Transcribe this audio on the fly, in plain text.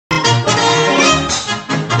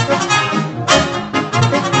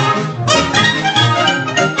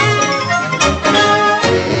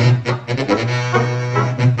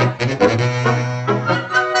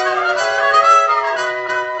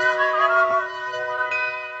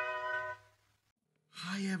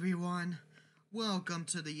everyone. Welcome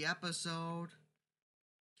to the episode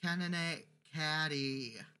Canonate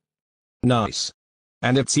Caddy. Nice.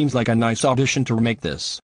 And it seems like a nice audition to make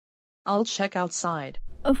this. I'll check outside.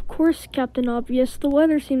 Of course, Captain Obvious. The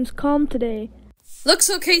weather seems calm today. Looks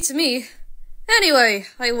okay to me. Anyway,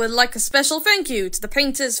 I would like a special thank you to the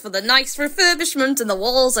painters for the nice refurbishment in the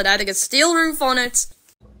walls and adding a steel roof on it.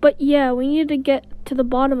 But yeah, we need to get to the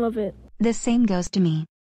bottom of it. The same goes to me.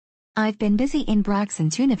 I've been busy in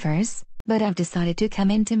Braxton's universe, but I've decided to come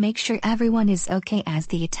in to make sure everyone is okay as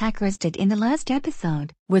the attackers did in the last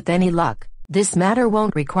episode. With any luck, this matter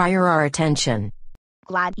won't require our attention.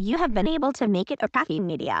 Glad you have been able to make it a happy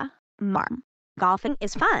media. Mom, golfing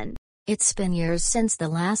is fun. It's been years since the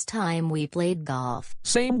last time we played golf.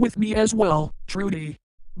 Same with me as well, Trudy.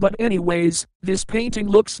 But anyways, this painting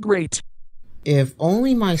looks great. If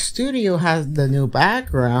only my studio has the new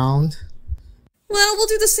background. Well, we'll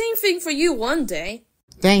do the same thing for you one day.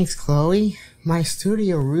 Thanks, Chloe. My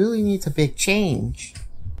studio really needs a big change.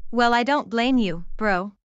 Well, I don't blame you,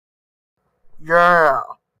 bro. Yeah.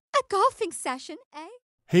 A golfing session, eh?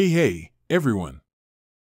 Hey, everyone.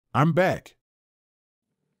 I'm back.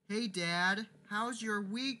 Hey, Dad. How's your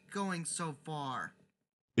week going so far?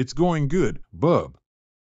 It's going good, Bub.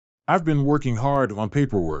 I've been working hard on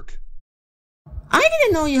paperwork. I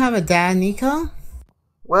didn't know you have a dad, Nico.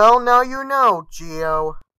 Well, now you know,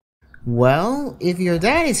 Gio. Well, if your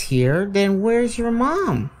dad is here, then where's your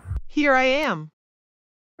mom? Here I am.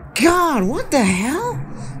 God, what the hell?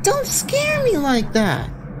 Don't scare me like that.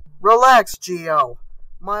 Relax, Gio.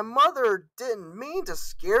 My mother didn't mean to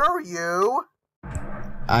scare you.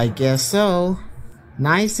 I guess so.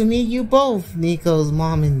 Nice to meet you both, Nico's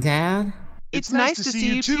mom and dad. It's nice to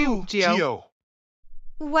see you too, Gio.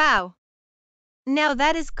 Wow. Now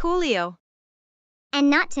that is coolio. And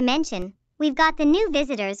not to mention, we've got the new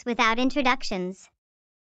visitors without introductions.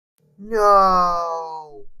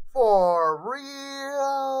 No, for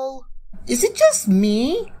real? Is it just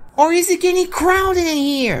me? Or is it getting crowded in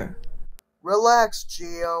here? Relax,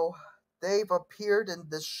 Gio. They've appeared in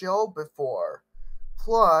this show before.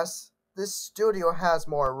 Plus, this studio has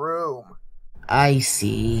more room. I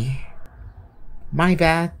see. My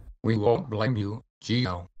bad. We won't blame you,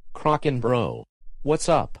 Gio. Kraken bro. What's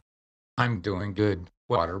up? I'm doing good,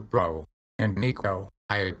 Water Bro. And Nico,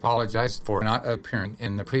 I apologize for not appearing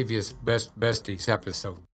in the previous Besties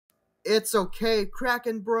episode. It's okay,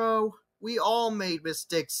 Kraken bro. We all made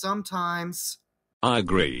mistakes sometimes. I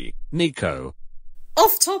agree, Nico.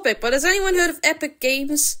 Off topic, but has anyone heard of Epic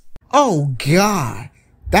Games? Oh god.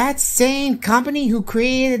 That same company who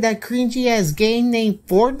created that cringy-ass game named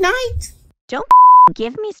Fortnite? Don't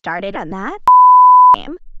give me started on that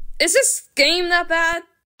game. Is this game that bad?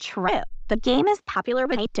 True. The game is popular,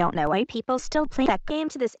 but I don't know why people still play that game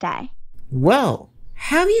to this day. Well,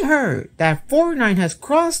 have you heard that Fortnite has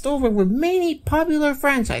crossed over with many popular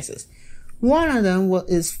franchises? One of them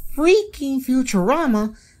is freaking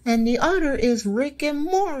Futurama, and the other is Rick and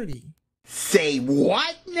Morty. Say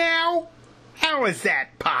what now? How is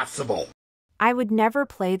that possible? I would never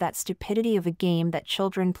play that stupidity of a game that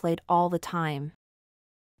children played all the time.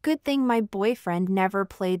 Good thing my boyfriend never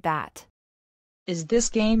played that. Is this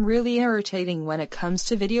game really irritating when it comes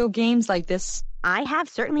to video games like this? I have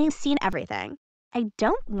certainly seen everything. I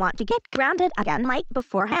don't want to get grounded again like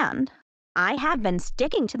beforehand. I have been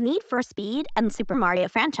sticking to Need for Speed and Super Mario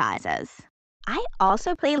franchises. I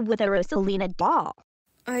also play with a Rosalina doll.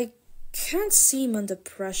 I can't seem under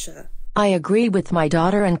pressure. I agree with my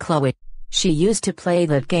daughter and Chloe. She used to play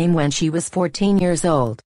that game when she was 14 years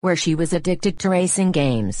old, where she was addicted to racing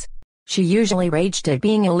games. She usually raged at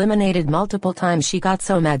being eliminated multiple times. She got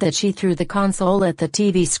so mad that she threw the console at the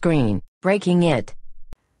TV screen, breaking it.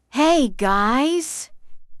 Hey guys,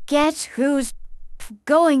 guess who's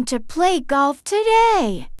going to play golf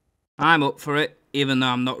today? I'm up for it, even though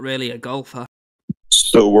I'm not really a golfer.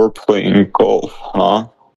 So we're playing golf, huh?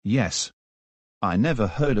 Yes. I never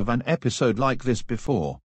heard of an episode like this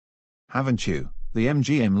before. Haven't you, the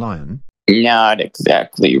MGM Lion? Not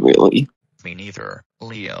exactly, really. Me neither,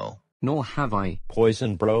 Leo. Nor have I.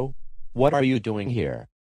 Poison bro? What are you doing here?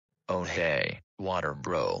 Oh hey, Water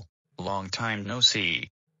Bro. Long time no see.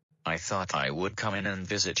 I thought I would come in and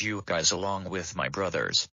visit you guys along with my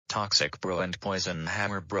brothers, Toxic Bro and Poison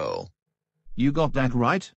Hammer Bro. You got that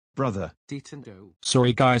right, brother.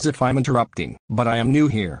 Sorry guys if I'm interrupting, but I am new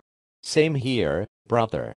here. Same here,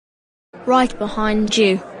 brother. Right behind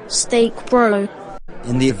you, Steak Bro.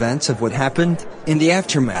 In the events of what happened, in the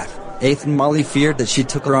aftermath, Ethan Molly feared that she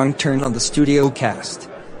took a wrong turn on the studio cast.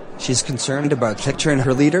 She's concerned about Hector and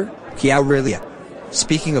her leader, Kia Aurelia.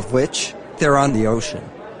 Speaking of which, they're on the ocean.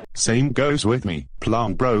 Same goes with me,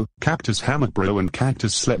 Plant Bro, Cactus Hammock Bro and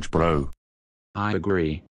Cactus Sledge Bro. I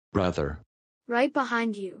agree, brother. Right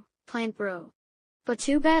behind you, Plant Bro. But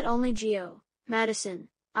too bad only Geo, Madison,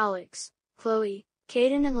 Alex, Chloe,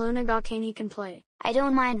 Caden and Luna Gakani can play. I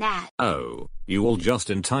don't mind that. Oh, you all just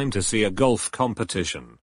in time to see a golf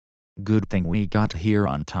competition. Good thing we got here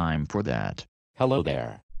on time for that. Hello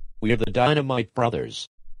there. We're the Dynamite Brothers.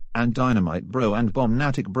 And Dynamite Bro and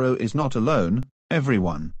Bombnatic Bro is not alone,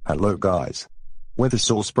 everyone. Hello guys. We're the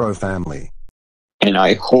Sauce Bro family. And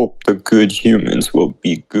I hope the good humans will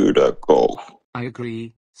be good at golf. I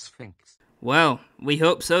agree, Sphinx. Well, we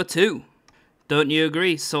hope so too. Don't you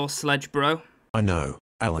agree, Sauce Sledge Bro? I know,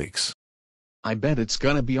 Alex. I bet it's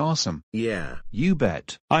gonna be awesome. Yeah. You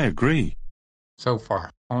bet. I agree. So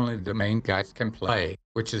far, only the main guys can play,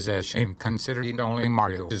 which is a shame considering only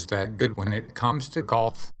Mario is that good when it comes to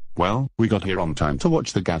golf. Well, we got here on time to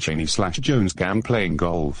watch the Gachini/Jones gang playing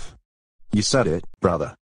golf. You said it,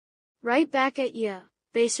 brother. Right back at ya,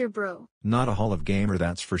 Baser Bro. Not a Hall of Gamer,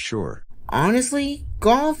 that's for sure. Honestly,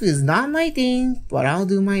 golf is not my thing, but I'll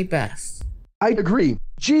do my best. I agree,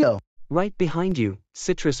 Geo. Right behind you,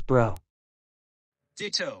 Citrus Bro.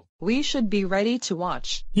 Ditto. We should be ready to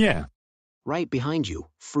watch. Yeah. Right behind you,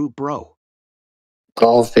 Fruit Bro.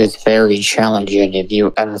 Golf is very challenging if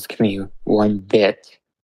you ask me one bit.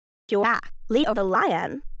 Yeah, Leo the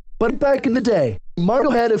Lion. But back in the day, Mario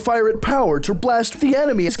had a fire at power to blast the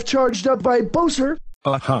enemies charged up by Bowser.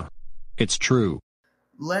 Uh-huh. It's true.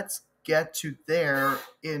 Let's get to there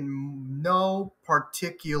in no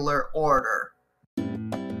particular order.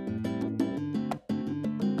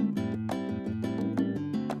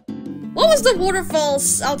 What was the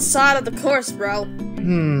waterfalls outside of the course, bro?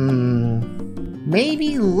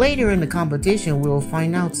 Maybe later in the competition we'll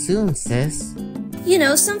find out soon, sis. You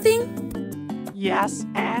know something? Yes,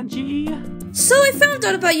 Angie? So I found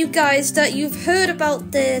out about you guys that you've heard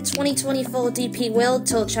about the 2024 DP World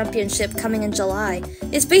Tour Championship coming in July.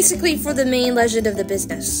 It's basically for the main legend of the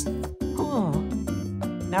business. Oh,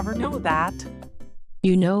 never knew that.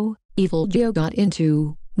 You know, Evil Geo got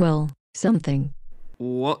into, well, something.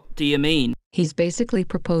 What do you mean? He's basically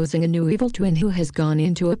proposing a new evil twin who has gone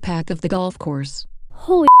into a pack of the golf course.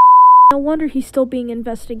 Holy no wonder he's still being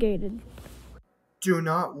investigated. Do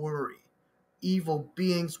not worry. Evil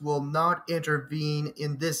beings will not intervene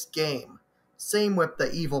in this game. Same with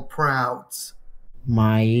the evil Prouds.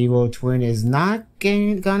 My evil twin is not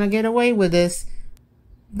gonna get away with this.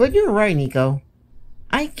 But you're right, Nico.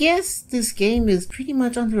 I guess this game is pretty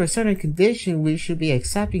much under a certain condition we should be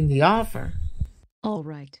accepting the offer. All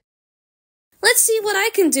right. Let's see what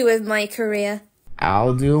I can do with my career.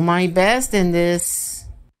 I'll do my best in this.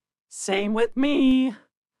 Same with me.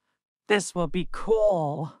 This will be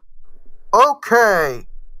cool. Okay,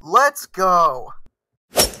 let's go.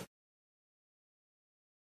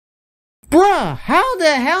 Bruh, how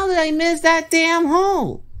the hell did I miss that damn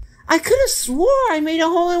hole? I could have swore I made a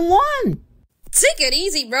hole in one. Take it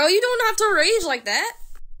easy, bro. You don't have to rage like that.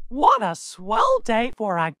 What a swell day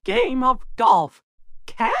for a game of golf.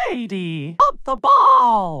 Katie, up the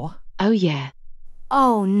ball. Oh yeah.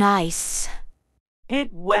 Oh, nice.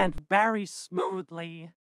 It went very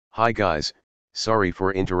smoothly. Hi guys, sorry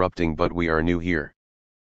for interrupting but we are new here.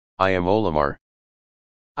 I am Olimar.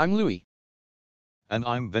 I'm Louis. And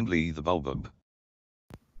I'm Bentley the Bulbub.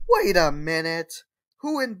 Wait a minute.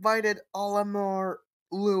 Who invited Olimar,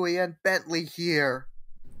 Louis, and Bentley here?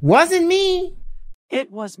 Wasn't me.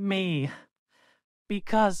 It was me.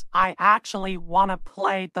 Because I actually want to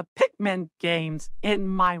play the Pikmin games in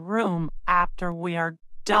my room after we are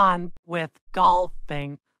done with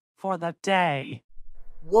golfing for the day.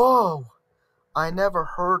 Whoa! I never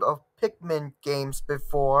heard of Pikmin games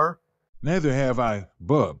before. Neither have I,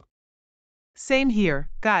 Bub. Same here,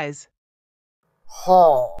 guys.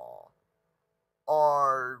 Ha!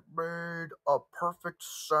 I made a perfect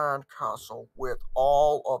sandcastle with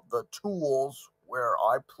all of the tools where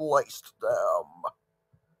I placed them.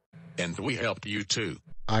 And we helped you too.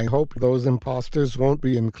 I hope those imposters won't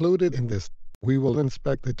be included in this. We will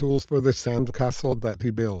inspect the tools for the sandcastle that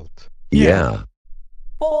he built. Yeah.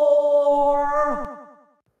 4!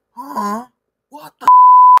 Huh? What the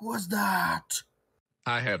was that?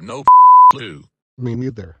 I have no clue. Me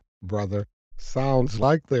neither, brother. Sounds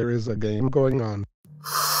like there is a game going on.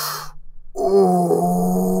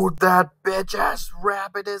 Ooh, that bitch-ass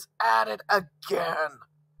rabbit is at it again.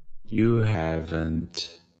 You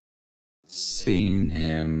haven't seen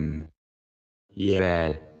him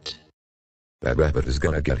yet. That rabbit is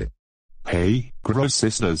gonna get it. Hey, gross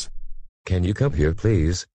sisters. Can you come here,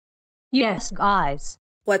 please? Yes, guys.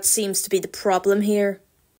 What seems to be the problem here?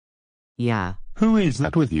 Yeah, Who is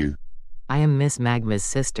that with you? I am Miss Magma's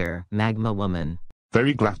sister, Magma Woman.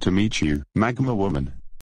 Very glad to meet you, Magma Woman.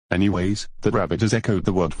 Anyways, the rabbit has echoed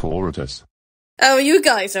the word for us. Oh, you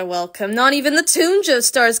guys are welcome. Not even the Toonjo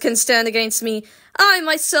stars can stand against me. I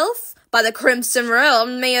myself, by the Crimson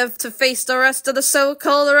Realm, may have to face the rest of the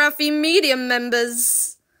so-called Rafi Medium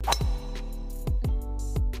members.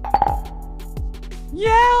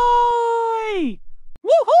 Yay!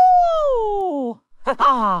 Woohoo!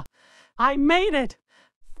 Haha! I made it!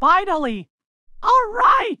 Finally!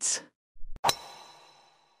 Alright!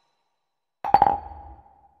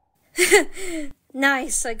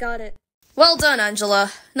 Nice, I got it. Well done,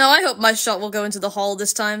 Angela. Now I hope my shot will go into the hole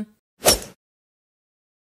this time.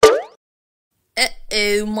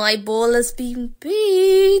 Uh-oh, my ball has been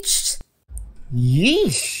beached.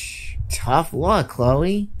 Yeesh. Tough luck,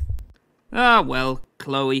 Chloe. Ah, well,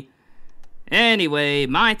 Chloe. Anyway,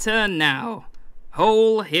 my turn now.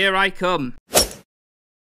 Hole, here I come.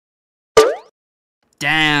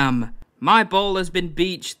 Damn, my ball has been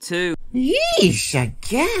beached too. Yeesh,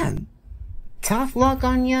 again. Tough luck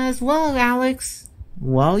on you as well, Alex.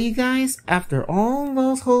 Well, you guys, after all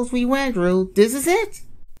those holes we went through, this is it.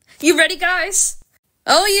 You ready, guys?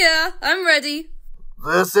 Oh yeah, I'm ready.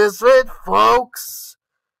 This is it, folks.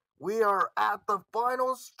 We are at the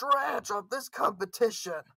final stretch of this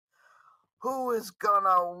competition. Who is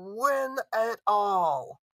gonna win it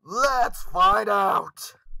all? Let's find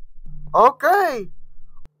out. Okay,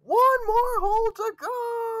 one more hole to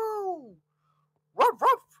go. Ruff,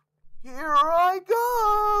 ruff. Here I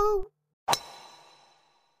go!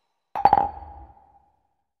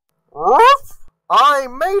 Ruff! I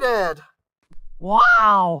made it!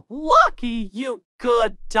 Wow! Lucky, you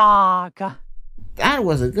good dog! That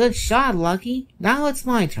was a good shot, Lucky. Now it's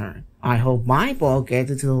my turn. I hope my ball gets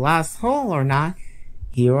into the last hole or not.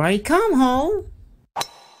 Here I come, hole!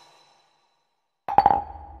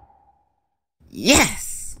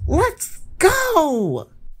 Yes! Let's go!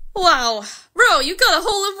 Wow, bro, you got a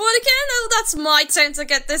hole in one again? Oh, that's my turn to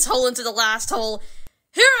get this hole into the last hole.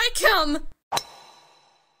 Here I come!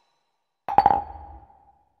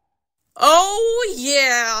 Oh,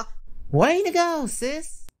 yeah! Way to go,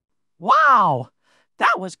 sis! Wow!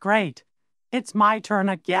 That was great. It's my turn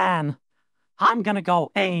again. I'm gonna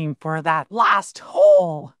go aim for that last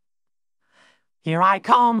hole. Here I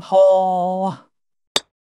come, hole.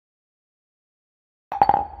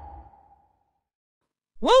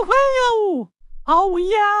 Woohoo! Oh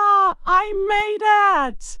yeah! I made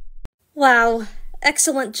it! Wow,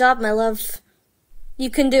 excellent job, my love.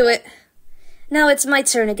 You can do it. Now it's my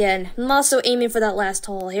turn again. I'm also aiming for that last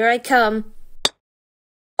hole. Here I come.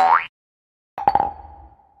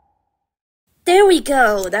 There we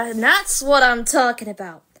go. That's what I'm talking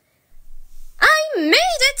about. I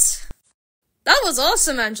made it! That was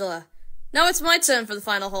awesome, Angela. Now it's my turn for the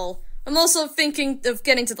final hole. I'm also thinking of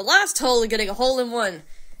getting to the last hole and getting a hole in one.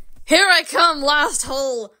 Here I come, last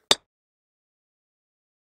hole!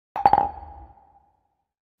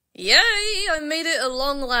 Yay! I made it at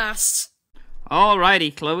long last.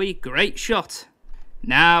 Alrighty, Chloe, great shot.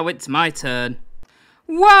 Now it's my turn.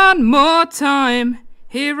 One more time,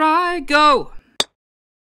 here I go.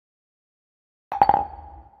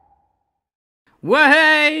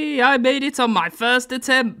 Way! I made it on my first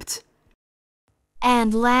attempt.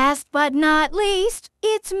 And last but not least,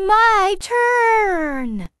 it's my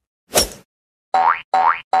turn!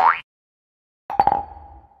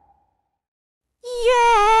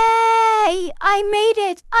 Yay! I made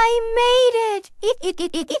it! I made it!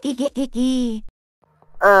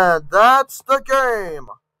 And that's the game!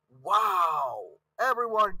 Wow!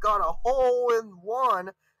 Everyone got a hole in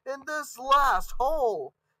one in this last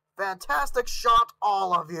hole! Fantastic shot,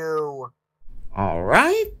 all of you!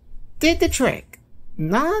 Alright, did the trick.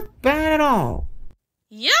 Not bad at all.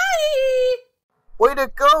 Yay! Way to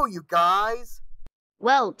go, you guys!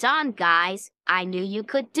 Well done, guys. I knew you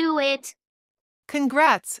could do it.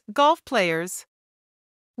 Congrats, golf players.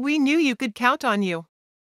 We knew you could count on you.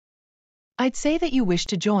 I'd say that you wish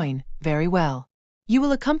to join. Very well. You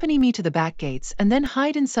will accompany me to the back gates and then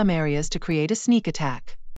hide in some areas to create a sneak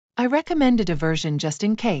attack. I recommend a diversion just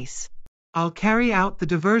in case. I'll carry out the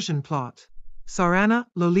diversion plot. Sarana,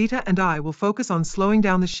 Lolita, and I will focus on slowing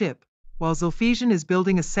down the ship, while Zilphesian is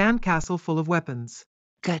building a sand castle full of weapons.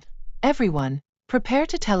 Good. Everyone, prepare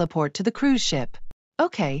to teleport to the cruise ship.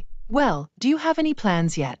 Okay, well, do you have any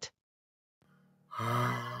plans yet?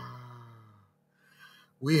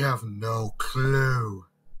 We have no clue.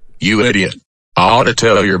 You idiot. I ought to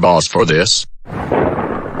tell your boss for this.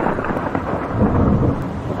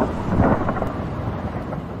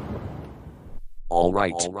 All right.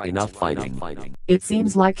 Alright, enough fighting. It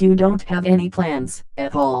seems like you don't have any plans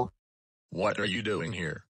at all. What are you doing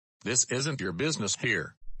here? This isn't your business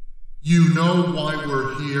here. You know why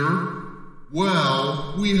we're here?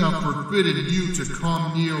 Well, we have forbidden you to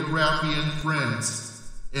come near Rappy and friends.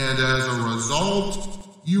 And as a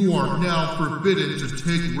result, you are now forbidden to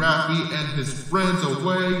take Rappy and his friends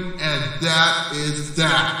away, and that is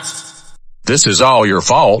that. This is all your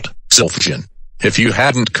fault, Sylphian. If you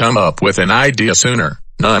hadn't come up with an idea sooner,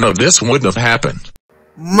 none of this would have happened.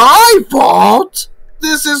 My fault?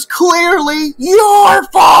 This is clearly your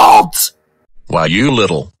fault! Why, you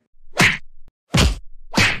little...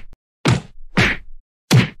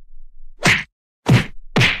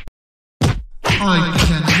 I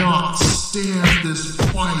cannot stand this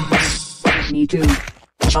fight. Me too.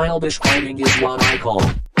 Childish fighting is what I call.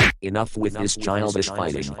 Enough with this childish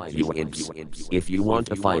fighting, you imps. If you want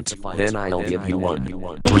to fight, then I'll give you one.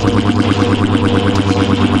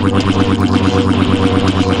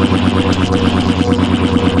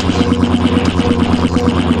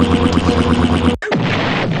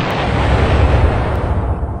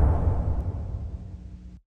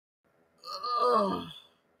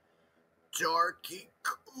 Darky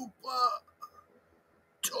Koopa.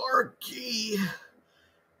 Darky.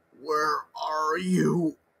 Where are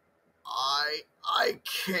you? I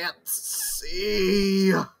can't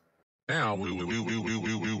see. Now.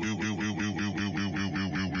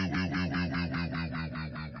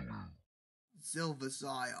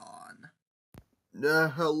 Zion.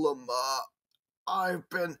 Nehilima, I've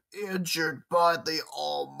been injured by the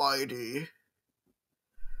Almighty.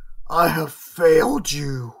 I have failed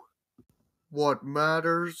you. What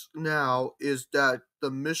matters now is that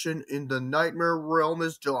the mission in the Nightmare Realm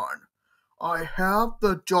is done. I have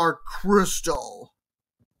the Dark Crystal.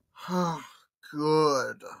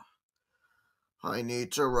 Good. I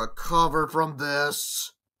need to recover from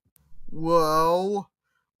this. Well,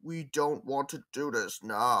 we don't want to do this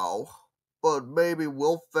now, but maybe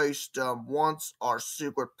we'll face them once our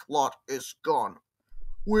secret plot is gone.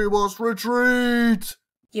 We must retreat!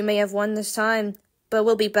 You may have won this time, but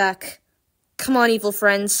we'll be back. Come on, evil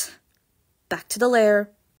friends. Back to the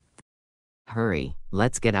lair. Hurry,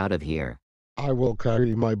 let's get out of here. I will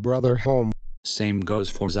carry my brother home. Same goes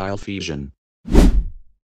for Xylphesian.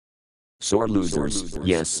 Sore losers,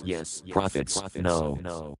 yes. Profits,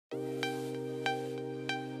 no.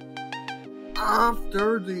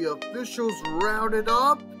 After the officials rounded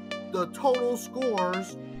up the total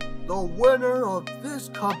scores, the winner of this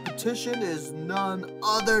competition is none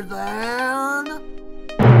other than...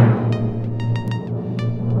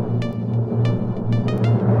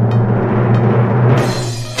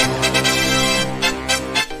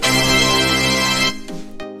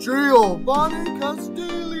 Giovanni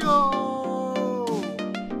Castillo!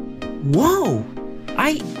 Whoa!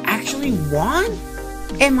 I actually won?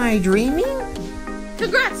 Am I dreaming?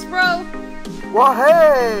 Congrats, bro! Well,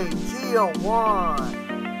 hey! Gio won!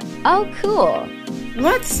 Oh, cool.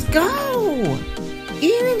 Let's go!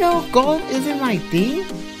 Even though gold isn't my thing,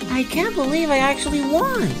 I can't believe I actually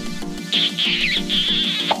won!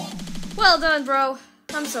 Well done, bro.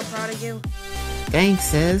 I'm so proud of you. Thanks,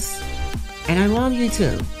 sis. And I love you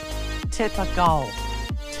too. Typical.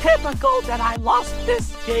 Typical that I lost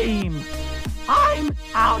this game. I'm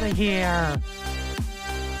out of here.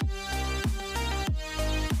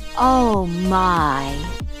 Oh my.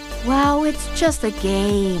 Wow, it's just a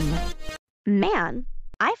game. Man,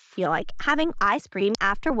 I feel like having ice cream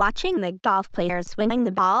after watching the golf players swinging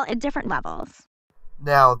the ball at different levels.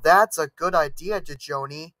 Now that's a good idea,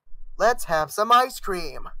 Joni. Let's have some ice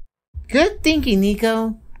cream. Good thinking,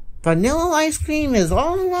 Nico. Vanilla ice cream is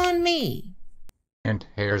all on me. And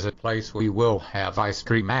here's a place we will have ice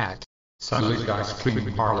cream at. Sully's Ice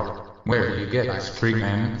Cream Parlor, where you get ice cream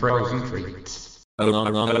and frozen treats.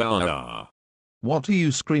 What are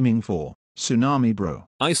you screaming for, Tsunami Bro?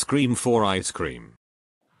 Ice cream for ice cream.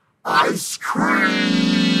 Ice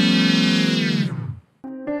cream!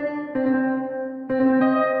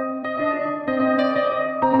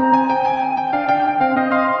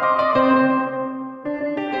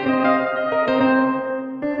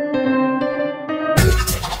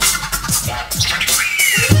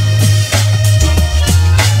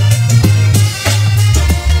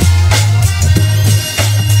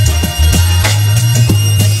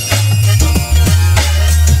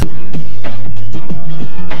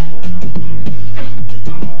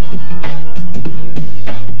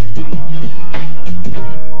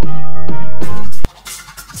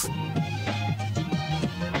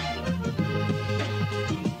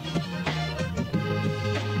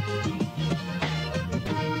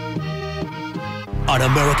 On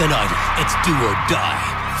American Idol, it's do or die.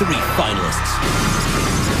 3 finalists.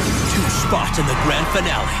 2 spots in the grand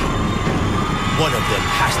finale. One of them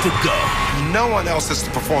has to go. No one else has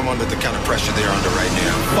to perform under the kind of pressure they're under right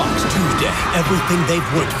now. Fox Tuesday. Everything they've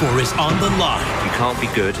worked for is on the line. You can't be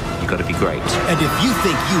good, you gotta be great. And if you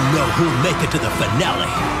think you know who'll make it to the finale,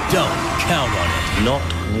 don't count on it. Not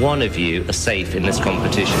one of you are safe in this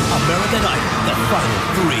competition. American Idol, the final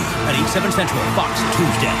 3 at 8/7 Central, Fox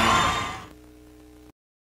Tuesday.